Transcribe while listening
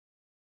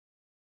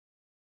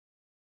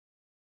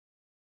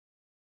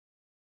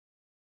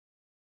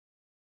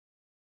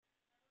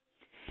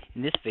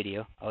In this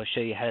video, I will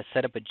show you how to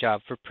set up a job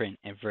for print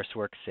in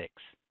VersaWorks 6.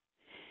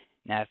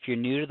 Now, if you're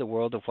new to the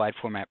world of wide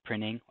format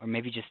printing, or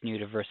maybe just new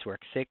to VersaWorks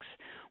 6,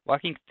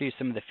 walking through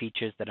some of the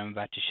features that I'm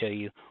about to show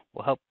you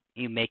will help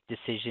you make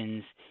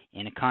decisions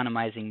in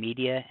economizing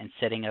media and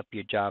setting up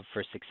your job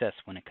for success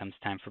when it comes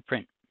time for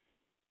print.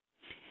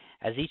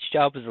 As each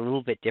job is a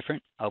little bit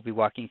different, I'll be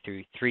walking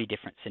through 3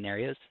 different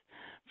scenarios.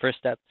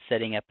 First up,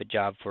 setting up a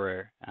job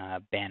for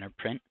banner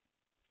print.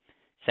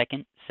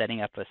 Second,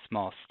 setting up a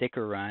small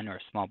sticker run or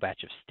a small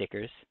batch of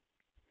stickers.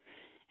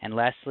 And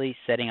lastly,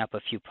 setting up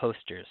a few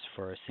posters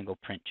for a single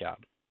print job.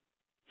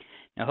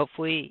 Now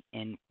hopefully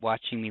in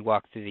watching me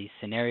walk through these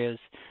scenarios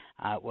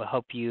will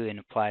help you and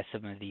apply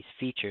some of these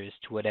features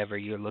to whatever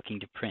you're looking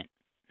to print.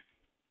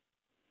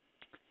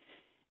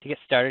 To get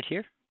started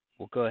here,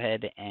 we'll go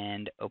ahead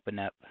and open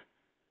up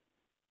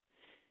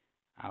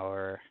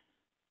our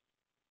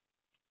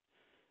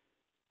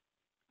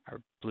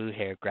blue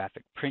hair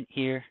graphic print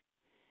here.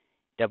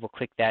 Double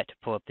click that to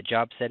pull up the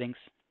job settings.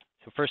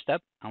 So first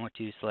up, I want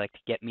to select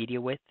Get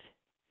Media Width.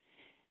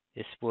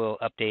 This will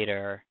update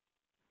our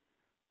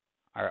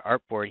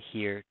artboard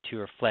here to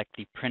reflect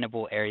the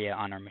printable area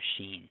on our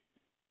machine.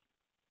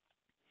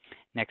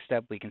 Next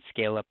up, we can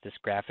scale up this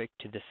graphic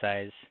to the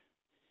size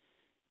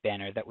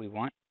banner that we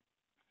want.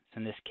 So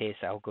in this case,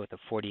 I'll go with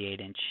a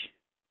 48-inch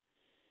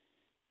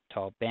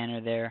tall banner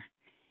there.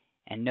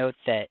 And note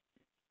that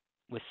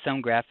with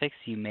some graphics,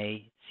 you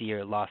may see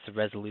your loss of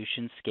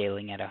resolution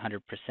scaling at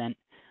 100%,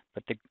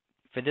 but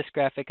for this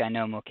graphic, I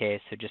know I'm okay,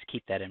 so just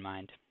keep that in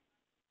mind.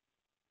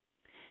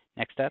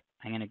 Next up,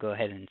 I'm going to go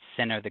ahead and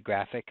center the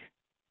graphic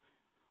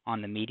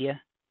on the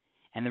media,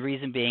 and the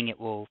reason being it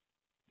will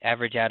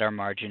average out our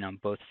margin on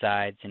both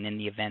sides, and in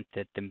the event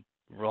that the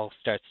roll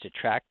starts to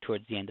track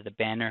towards the end of the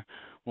banner,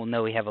 we'll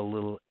know we have a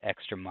little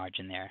extra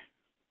margin there.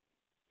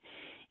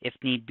 If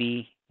need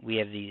be, we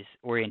have these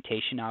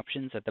orientation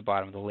options at the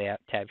bottom of the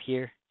Layout tab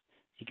here.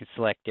 You can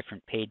select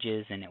different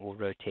pages and it will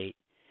rotate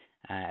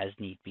as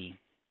need be.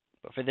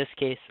 But for this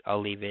case,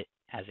 I'll leave it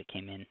as it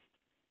came in.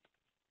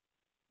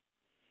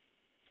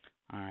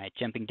 Alright,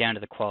 jumping down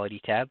to the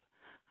Quality tab,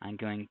 I'm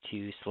going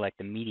to select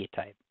the media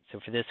type. So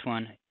for this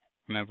one,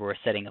 remember we're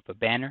setting up a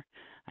banner.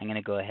 I'm going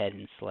to go ahead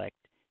and select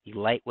the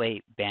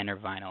lightweight banner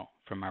vinyl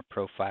from our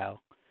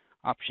profile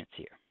options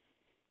here.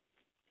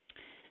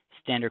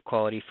 Standard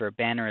quality for a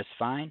banner is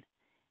fine.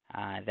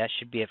 That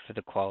should be it for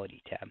the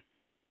Quality tab.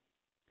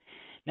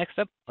 Next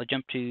up, I'll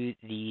jump to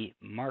the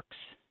Marks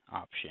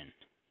option,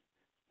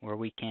 where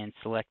we can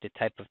select a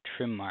type of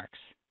trim marks.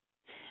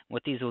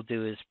 What these will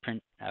do is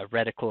print a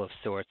reticle of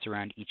sorts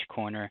around each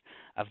corner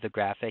of the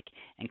graphic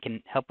and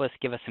can help us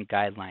give us some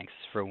guidelines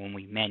for when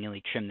we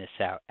manually trim this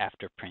out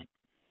after print.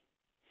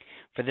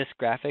 For this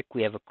graphic,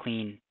 we have a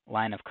clean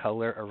line of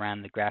color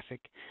around the graphic,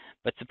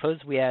 but suppose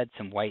we add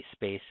some white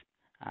space,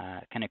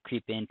 kind of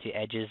creep into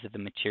edges of the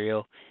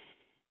material.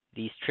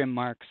 These trim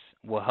marks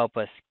will help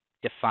us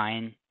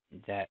define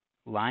that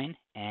line,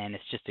 and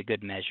it's just a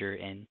good measure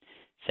in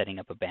setting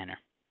up a banner.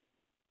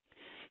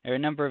 There are a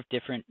number of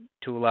different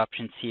tool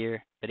options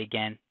here, but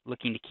again,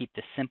 looking to keep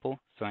this simple,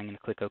 so I'm going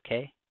to click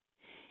OK.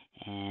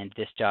 And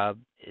this job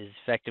is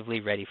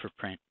effectively ready for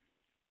print.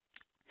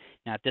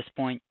 Now at this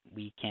point,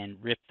 we can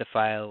rip the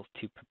file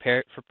to prepare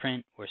it for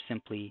print, or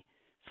simply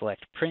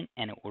select Print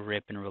and it will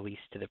rip and release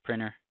to the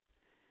printer.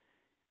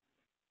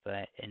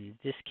 But in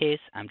this case,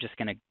 I'm just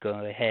going to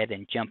go ahead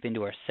and jump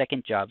into our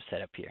second job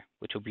setup here,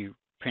 which will be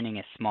printing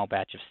a small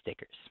batch of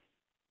stickers.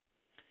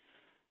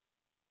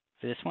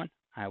 For this one,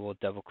 I will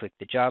double click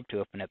the job to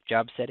open up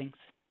job settings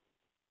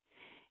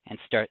and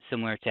start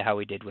similar to how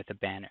we did with the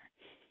banner,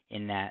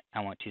 in that I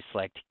want to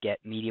select Get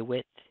Media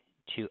Width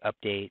to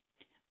update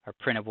our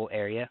printable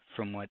area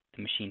from what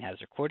the machine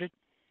has recorded.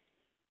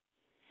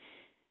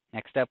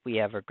 Next up, we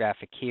have our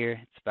graphic here.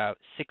 It's about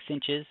 6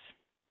 inches,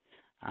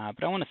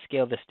 but I want to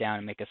scale this down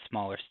and make a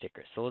smaller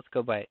sticker. So let's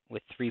go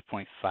with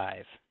 3.5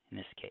 in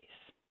this case.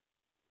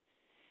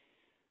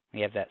 We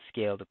have that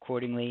scaled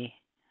accordingly.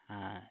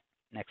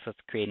 Next, let's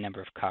create a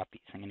number of copies.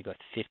 I'm going to go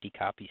with 50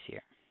 copies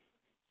here.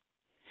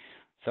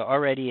 So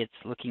already it's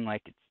looking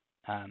like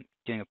it's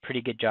doing a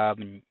pretty good job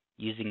in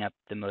using up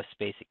the most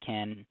space it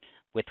can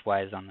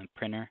width-wise on the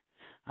printer.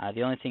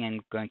 The only thing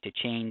I'm going to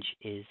change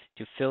is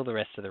to fill the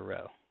rest of the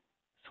row.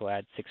 So we'll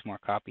add 6 more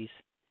copies.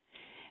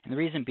 And the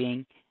reason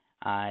being,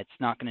 it's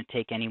not going to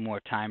take any more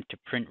time to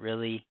print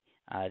really.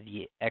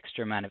 The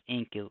extra amount of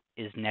ink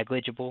is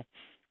negligible,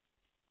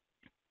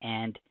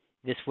 and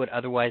this would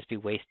otherwise be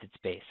wasted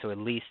space. So at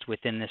least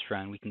within this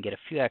run, we can get a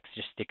few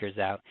extra stickers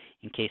out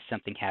in case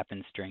something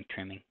happens during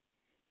trimming.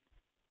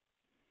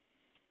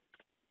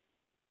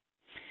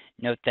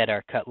 Note that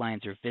our cut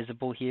lines are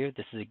visible here.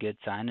 This is a good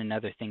sign,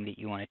 another thing that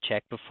you want to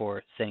check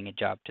before sending a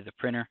job to the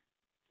printer.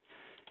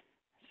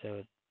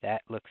 So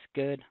that looks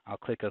good. I'll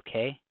click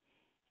OK,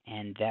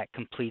 and that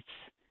completes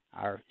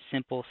our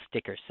simple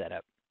sticker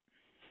setup.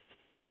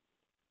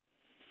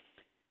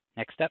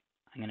 Next up,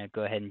 I'm going to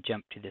go ahead and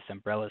jump to this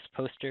umbrellas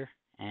poster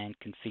and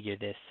configure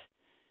this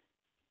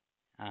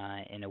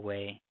in a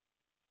way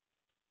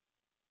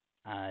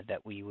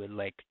that we would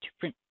like to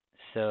print.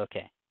 So,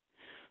 okay,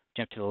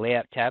 jump to the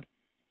Layout tab.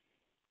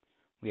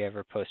 We have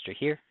our poster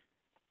here.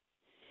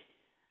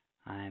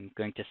 I'm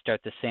going to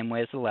start the same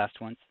way as the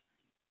last ones.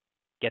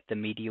 Get the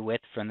media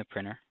width from the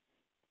printer.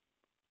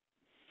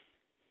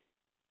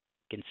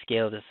 You can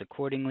scale this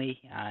accordingly.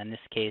 In this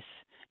case,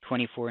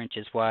 24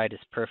 inches wide is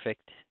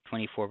perfect,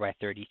 24 by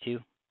 32.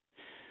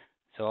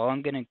 So all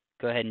I'm going to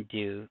go ahead and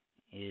do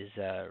is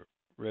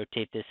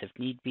rotate this if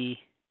need be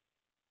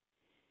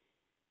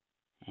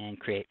and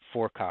create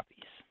 4 copies.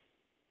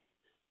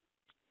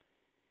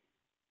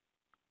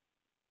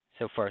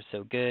 So far,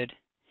 so good.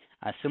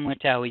 Similar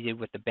to how we did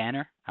with the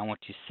banner, I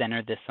want to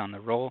center this on the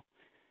roll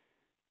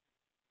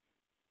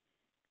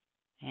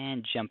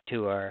and jump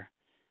to our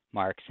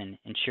marks and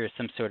ensure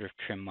some sort of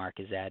trim mark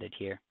is added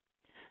here.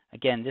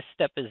 Again, this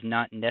step is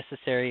not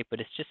necessary, but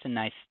it's just a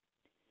nice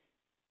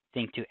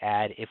thing to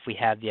add if we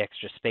have the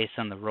extra space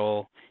on the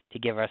roll to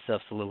give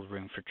ourselves a little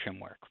room for trim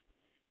work.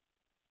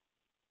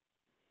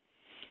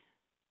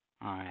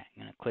 All right,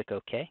 I'm going to click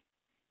OK.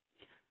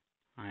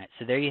 All right,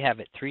 so there you have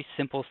it, 3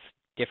 simple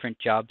different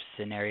job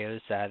scenarios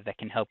that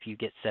can help you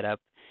get set up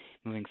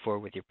moving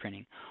forward with your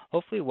printing.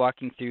 Hopefully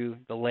walking through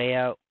the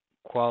layout,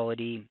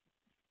 quality,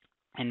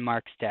 and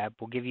marks tab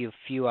will give you a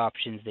few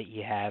options that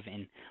you have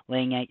in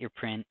laying out your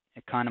print,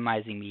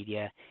 economizing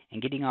media,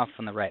 and getting off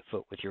on the right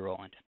foot with your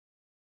Roland.